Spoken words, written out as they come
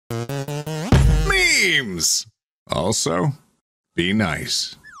names. Also, be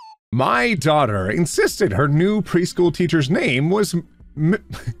nice. My daughter insisted her new preschool teacher's name was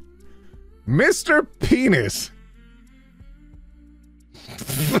Mr. Penis.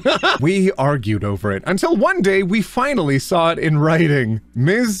 We argued over it until one day we finally saw it in writing.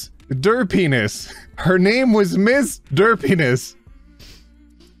 Ms. Derpenis. Her name was Ms. Derpenis.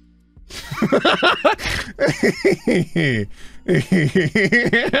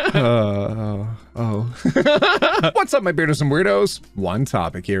 What's up, my Beardos and Weirdos?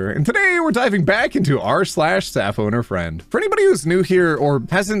 OneTopic here, and today we're diving back into r/Sappho and her friend. For anybody who's new here or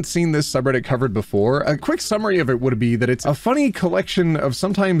hasn't seen this subreddit covered before, a quick summary of it would be that it's a funny collection of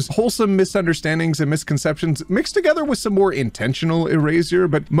sometimes wholesome misunderstandings and misconceptions mixed together with some more intentional erasure,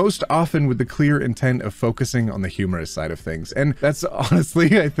 but most often with the clear intent of focusing on the humorous side of things. And that's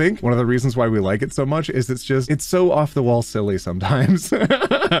honestly, I think, one of the reasons why we like it so much is it's so off the wall silly sometimes.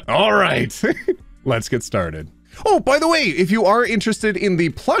 All right, let's get started. Oh, by the way, if you are interested in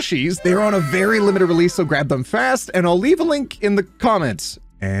the plushies, they're on a very limited release, so grab them fast, and I'll leave a link in the comments.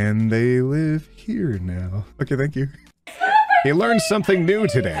 And they live here now. Okay, thank you. He learned something new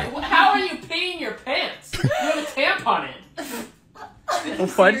today. How are you peeing your pants? You have a tampon in.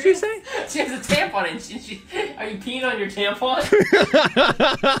 What did you say? She has a tampon in. Are you peeing on your tampon?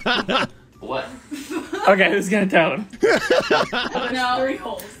 What? Okay, who's gonna tell him? Oh, no. 3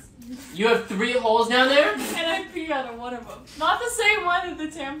 holes. You have 3 holes down there? And I pee out of one of them. Not the same one as the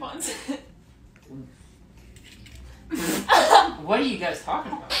tampons. What are you guys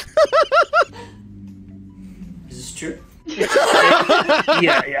talking about? Is this true?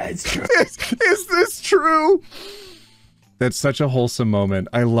 Yeah, it's true. Is this true? That's such a wholesome moment.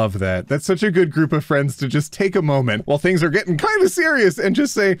 I love that. That's such a good group of friends to just take a moment while things are getting kind of serious and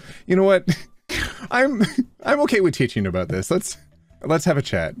just say, you know what? I'm okay with teaching about this. Let's have a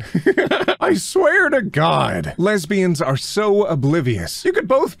chat. I swear to God, lesbians are so oblivious. You could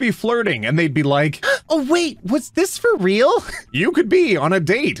both be flirting and they'd be like, oh wait, was this for real? You could be on a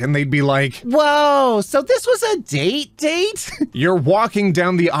date and they'd be like, whoa, so this was a date? You're walking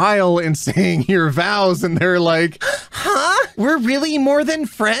down the aisle and saying your vows and they're like, huh? We're really more than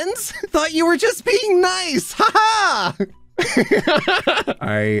friends? Thought you were just being nice, haha!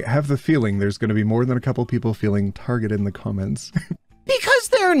 I have the feeling there's going to be more than a couple people feeling targeted in the comments. Because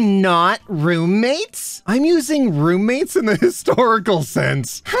they're not roommates? I'm using roommates in the historical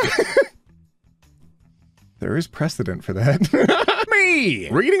sense. There is precedent for that. Me!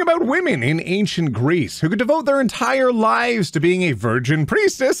 Reading about women in ancient Greece who could devote their entire lives to being a virgin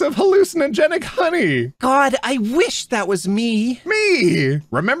priestess of hallucinogenic honey. God, I wish that was me. Me!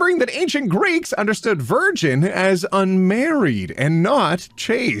 Remembering that ancient Greeks understood virgin as unmarried and not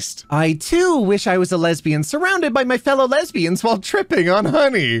chaste. I too wish I was a lesbian surrounded by my fellow lesbians while tripping on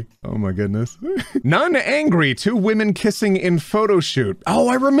honey. Oh my goodness. None angry, 2 women kissing in photo shoot. Oh,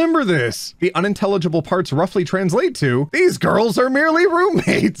 I remember this. The unintelligible parts roughly translate to, these girls are merely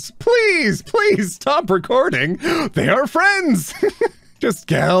roommates. Please stop recording. They are friends. Just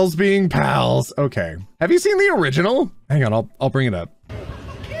gals being pals. Okay. Have you seen the original? Hang on, I'll bring it up.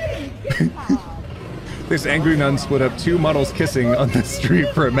 This angry nun split up 2 models kissing on the street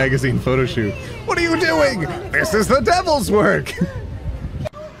for a magazine photo shoot. What are you doing? This is the devil's work.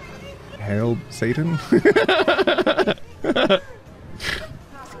 Hail Satan.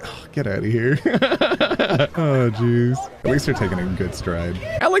 Get out of here. Oh, jeez. At least they're taking a good stride.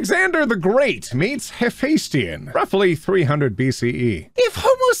 Alexander the Great meets Hephaestion, roughly 300 BCE. If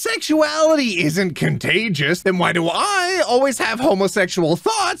homosexuality isn't contagious, then why do I always have homosexual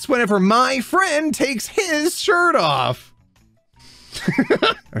thoughts whenever my friend takes his shirt off?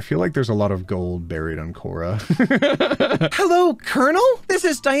 I feel like there's a lot of gold buried on Cora. Hello, Colonel? This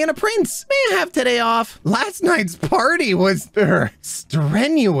is Diana Prince. May I have today off? Last night's party was,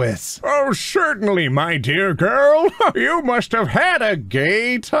 strenuous. Oh, certainly, my dear girl. You must have had a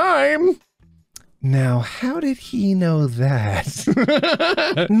gay time. Now, how did he know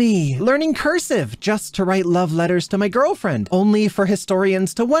that? Me, learning cursive just to write love letters to my girlfriend, only for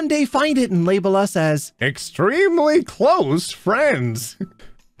historians to one day find it and label us as extremely close friends.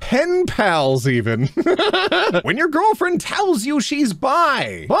 Pen pals, even. When your girlfriend tells you she's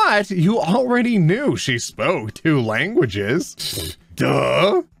bi, but you already knew she spoke 2 languages.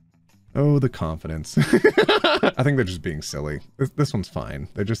 Duh. Oh, the confidence. I think they're just being silly. This one's fine.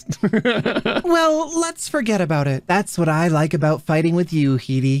 They're just... Well, let's forget about it. That's what I like about fighting with you,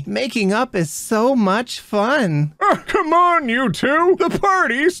 Heidi. Making up is so much fun. Oh, come on, you 2. The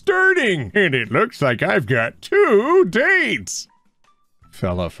party's starting. And it looks like I've got 2 dates.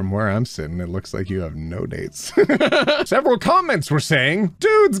 Fella, from where I'm sitting, it looks like you have no dates. Several comments were saying,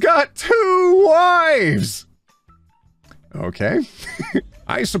 dude's got 2 wives. Okay.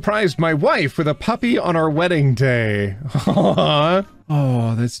 I surprised my wife with a puppy on our wedding day. Aww.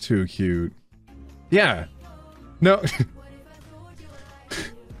 Oh, that's too cute. Yeah. No.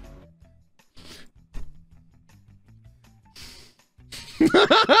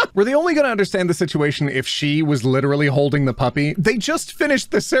 Were they only going to understand the situation if she was literally holding the puppy? They just finished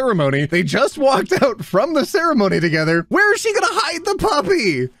the ceremony. They just walked out from the ceremony together. Where is she going to hide the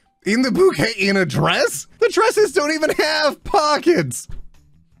puppy? In the bouquet? In a dress? The dresses don't even have pockets.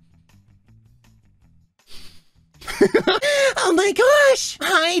 Oh my gosh!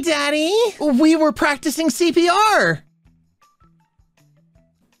 Hi, Daddy! We were practicing CPR!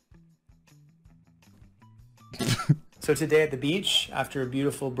 So today at the beach, after a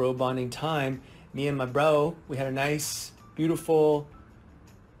beautiful bro bonding time, me and my bro, we had a nice, beautiful,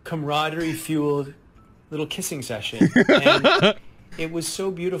 camaraderie-fueled little kissing session. And it was so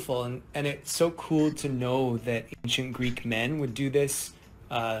beautiful, and it's so cool to know that ancient Greek men would do this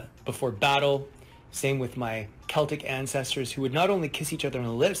before battle. Same with my Celtic ancestors who would not only kiss each other on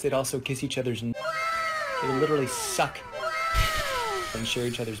the lips, they'd also kiss each other's... They would literally suck and share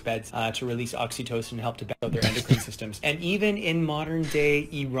each other's beds to release oxytocin and help to balance their endocrine systems. And even in modern day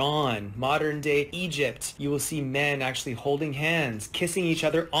Iran, modern day Egypt, you will see men actually holding hands, kissing each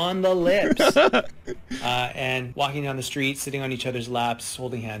other on the lips, and walking down the street, sitting on each other's laps,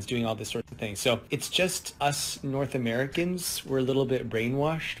 holding hands, doing all this sort of thing. So it's just us North Americans, we're a little bit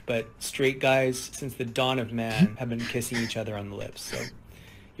brainwashed, but straight guys since the dawn of man have been kissing each other on the lips. So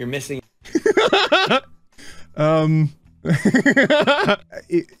you're missing.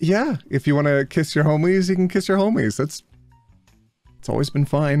 Yeah, if you want to kiss your homies, you can kiss your homies. It's always been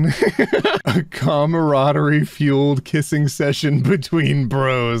fine. A camaraderie-fueled kissing session between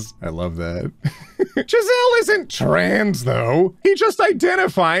bros. I love that. Giselle isn't trans, though. He just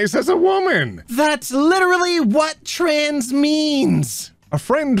identifies as a woman. That's literally what trans means! A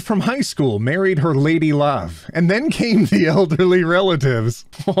friend from high school married her lady love, and then came the elderly relatives.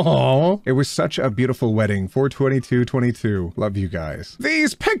 Aww. It was such a beautiful wedding. 4/22/22. Love you guys.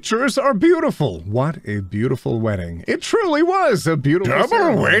 These pictures are beautiful. What a beautiful wedding. It truly was a beautiful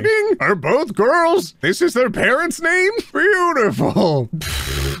Double wedding? Are both girls? This is their parents' name? Beautiful.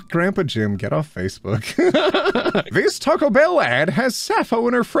 Grandpa Jim, get off Facebook. This Taco Bell ad has Sappho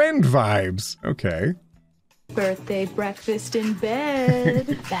and her friend vibes. Okay. Birthday breakfast in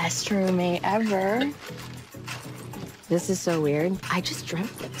bed. Best roommate ever. This is so weird. I just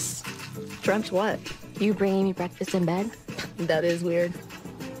dreamt this. Dreamt what? You bringing me breakfast in bed? That is weird.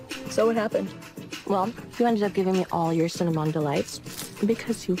 So what happened? Well, you ended up giving me all your cinnamon delights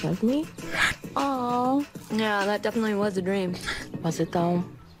because you love me. Oh, yeah, that definitely was a dream. Was it though?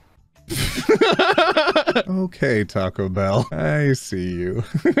 Okay, Taco Bell. I see you.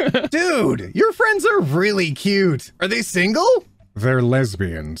 Dude, your friends are really cute. Are they single? They're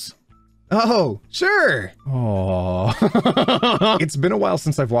lesbians. Oh, sure. Aww. It's been a while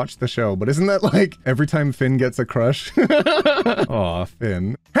since I've watched the show, but isn't that like every time Finn gets a crush? Aw,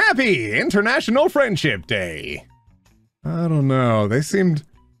 Finn. Happy International Friendship Day. I don't know. They seemed...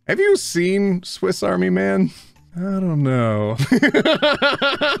 Have you seen Swiss Army Man? I don't know.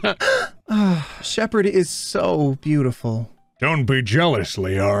 Shepard is so beautiful. Don't be jealous,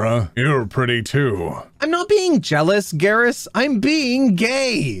 Liara. You're pretty too. I'm not being jealous, Garrus. I'm being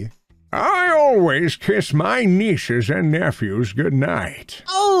gay. I always kiss my nieces and nephews goodnight.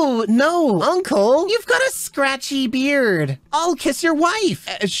 Oh, no, Uncle. You've got a scratchy beard. I'll kiss your wife.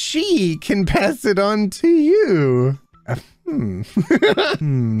 She can pass it on to you.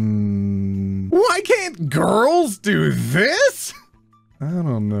 Why can't girls do this? I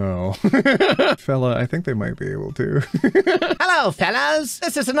don't know. Fella, I think they might be able to. Hello, fellas.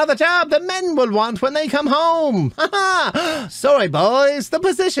 This is another job the men will want when they come home. Sorry, boys. The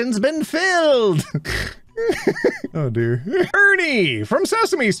position's been filled. Oh dear. Ernie from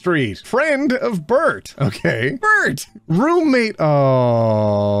Sesame Street, friend of Bert. Okay. Bert, roommate.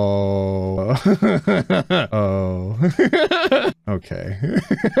 Oh. Oh. Okay.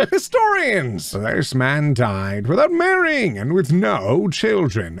 Historians. This man died without marrying and with no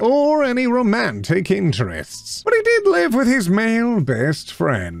children or any romantic interests. But he did live with his male best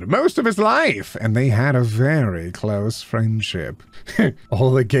friend most of his life, and they had a very close friendship.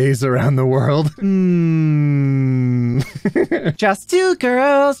 All the gays around the world. Just two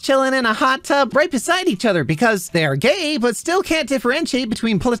girls chilling in a hot tub right beside each other because they're gay but still can't differentiate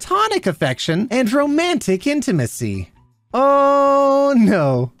between platonic affection and romantic intimacy. Oh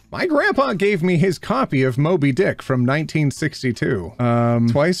no. My grandpa gave me his copy of Moby Dick from 1962.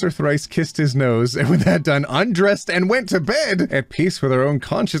 Twice or thrice kissed his nose, and with that done, undressed and went to bed at peace with her own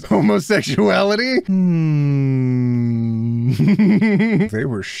conscious homosexuality. They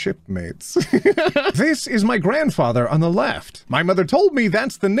were shipmates. This is my grandfather on the left. My mother told me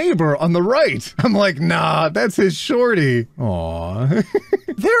that's the neighbor on the right. I'm like, nah, that's his shorty. Aww.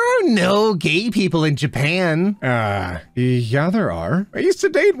 There are no gay people in Japan. Yeah, there are. I used to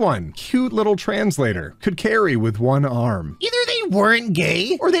date one. Cute little translator. Could carry with one arm. Either they weren't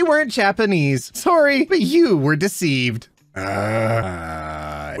gay or they weren't Japanese. Sorry, but you were deceived.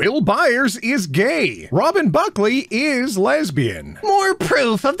 Will Byers is gay. Robin Buckley is lesbian. More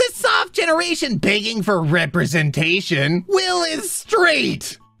proof of the soft generation begging for representation. Will is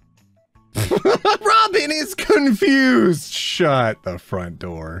straight. Robin is confused. Shut the front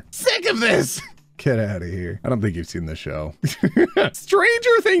door. Sick of this. Get out of here. I don't think you've seen the show.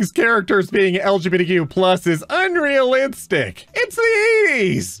 Stranger Things characters being LGBTQ+ is unrealistic. It's the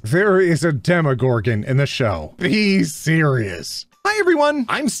 80s. There is a Demogorgon in the show. Be serious. Hi everyone,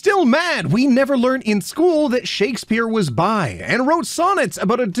 I'm still mad we never learned in school that Shakespeare was bi and wrote sonnets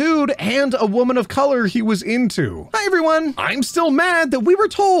about a dude and a woman of color he was into. Hi everyone, I'm still mad that we were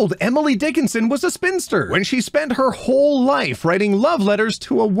told Emily Dickinson was a spinster when she spent her whole life writing love letters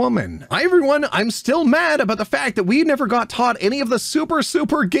to a woman. Hi everyone, I'm still mad about the fact that we never got taught any of the super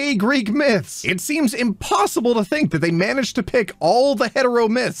gay Greek myths. It seems impossible to think that they managed to pick all the hetero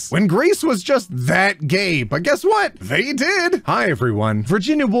myths when Greece was just that gay, but guess what? They did. Hi everyone.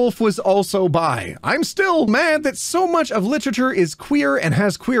 Virginia Woolf was also bi. I'm still mad that so much of literature is queer and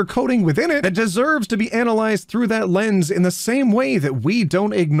has queer coding within it that deserves to be analyzed through that lens in the same way that we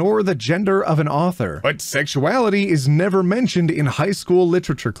don't ignore the gender of an author. But sexuality is never mentioned in high school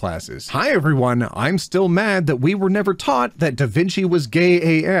literature classes. Hi everyone, I'm still mad that we were never taught that Da Vinci was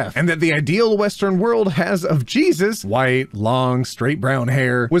gay AF and that the ideal Western world has of Jesus, white, long, straight brown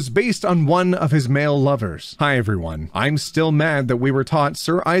hair, was based on one of his male lovers. Hi everyone, I'm still mad that we were taught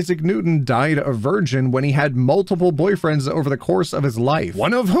Sir Isaac Newton died a virgin when he had multiple boyfriends over the course of his life,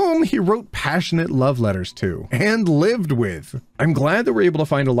 one of whom he wrote passionate love letters to and lived with. I'm glad that we're able to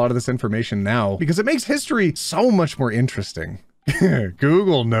find a lot of this information now because it makes history so much more interesting.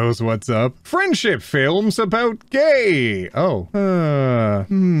 Google knows what's up. Friendship films about gay. In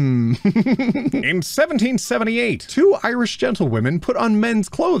 1778, two Irish gentlewomen put on men's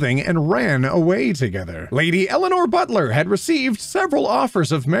clothing and ran away together. Lady Eleanor Butler had received several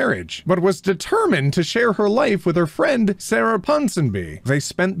offers of marriage, but was determined to share her life with her friend Sarah Ponsonby. They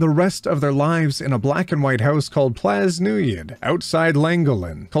spent the rest of their lives in a black and white house called Plas Newid, outside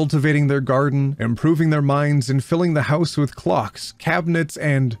Llangollen, cultivating their garden, improving their minds, and filling the house with clocks, cabinets,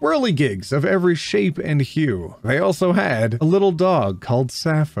 and whirligigs of every shape and hue. They also had a little dog called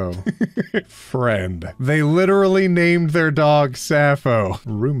Sappho. Friend. They literally named their dog Sappho.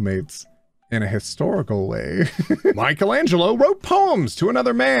 Roommates. In a historical way. Michelangelo wrote poems to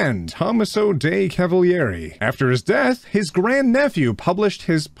another man, Tommaso de Cavalieri. After his death, his grandnephew published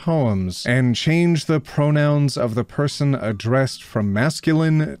his poems and changed the pronouns of the person addressed from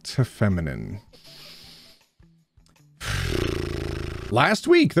masculine to feminine. Last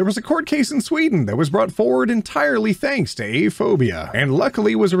week, there was a court case in Sweden that was brought forward entirely thanks to aphobia, and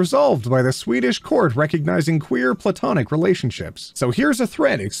luckily was resolved by the Swedish court recognizing queer platonic relationships. So here's a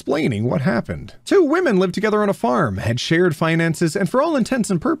thread explaining what happened. Two women lived together on a farm, had shared finances, and for all intents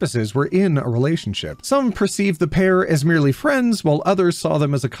and purposes were in a relationship. Some perceived the pair as merely friends, while others saw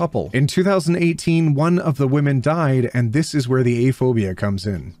them as a couple. In 2018, one of the women died, and this is where the aphobia comes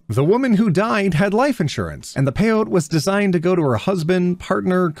in. The woman who died had life insurance, and the payout was designed to go to her husband,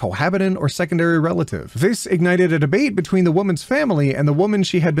 partner, cohabitant, or secondary relative. This ignited a debate between the woman's family and the woman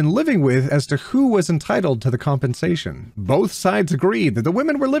she had been living with as to who was entitled to the compensation. Both sides agreed that the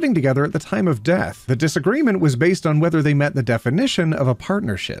women were living together at the time of death. The disagreement was based on whether they met the definition of a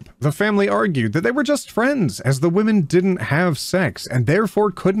partnership. The family argued that they were just friends, as the women didn't have sex and therefore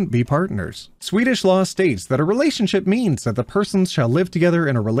couldn't be partners. Swedish law states that a relationship means that the persons shall live together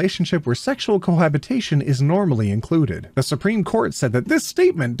in a relationship where sexual cohabitation is normally included. The Supreme Court said that this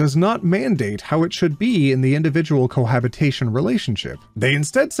statement does not mandate how it should be in the individual cohabitation relationship. They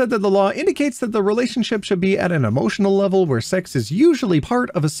instead said that the law indicates that the relationship should be at an emotional level where sex is usually part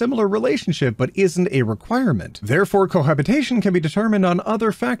of a similar relationship but isn't a requirement. Therefore, cohabitation can be determined on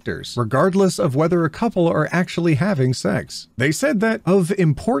other factors, regardless of whether a couple are actually having sex. They said that of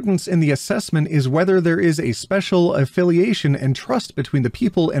importance in the assessment is whether there is a special affiliation and trust between the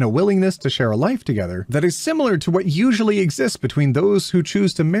people and a willingness to share a life together that is similar to what usually exists between those those who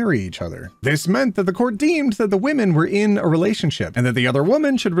choose to marry each other. This meant that the court deemed that the women were in a relationship and that the other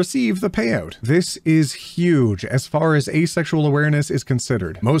woman should receive the payout. This is huge as far as asexual awareness is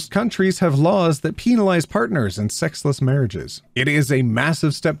considered. Most countries have laws that penalize partners in sexless marriages. It is a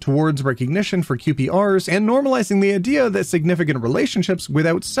massive step towards recognition for QPRs and normalizing the idea that significant relationships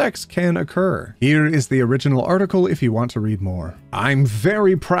without sex can occur. Here is the original article if you want to read more. I'm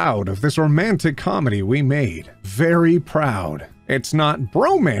very proud of this romantic comedy we made. Very proud. It's not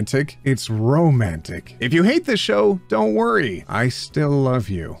bromantic, it's romantic. If you hate this show, don't worry. I still love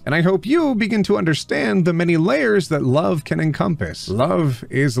you. And I hope you begin to understand the many layers that love can encompass. Love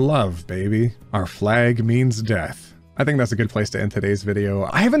is love, baby. Our flag means death. I think that's a good place to end today's video.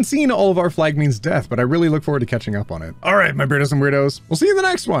 I haven't seen all of Our Flag Means Death, but I really look forward to catching up on it. All right, my Beardos and Weirdos. We'll see you in the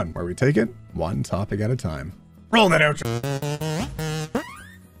next one, where we take it one topic at a time. Roll that outro.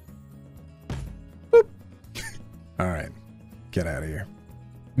 All right, get out of here.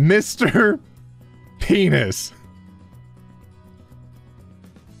 Mr. Penis.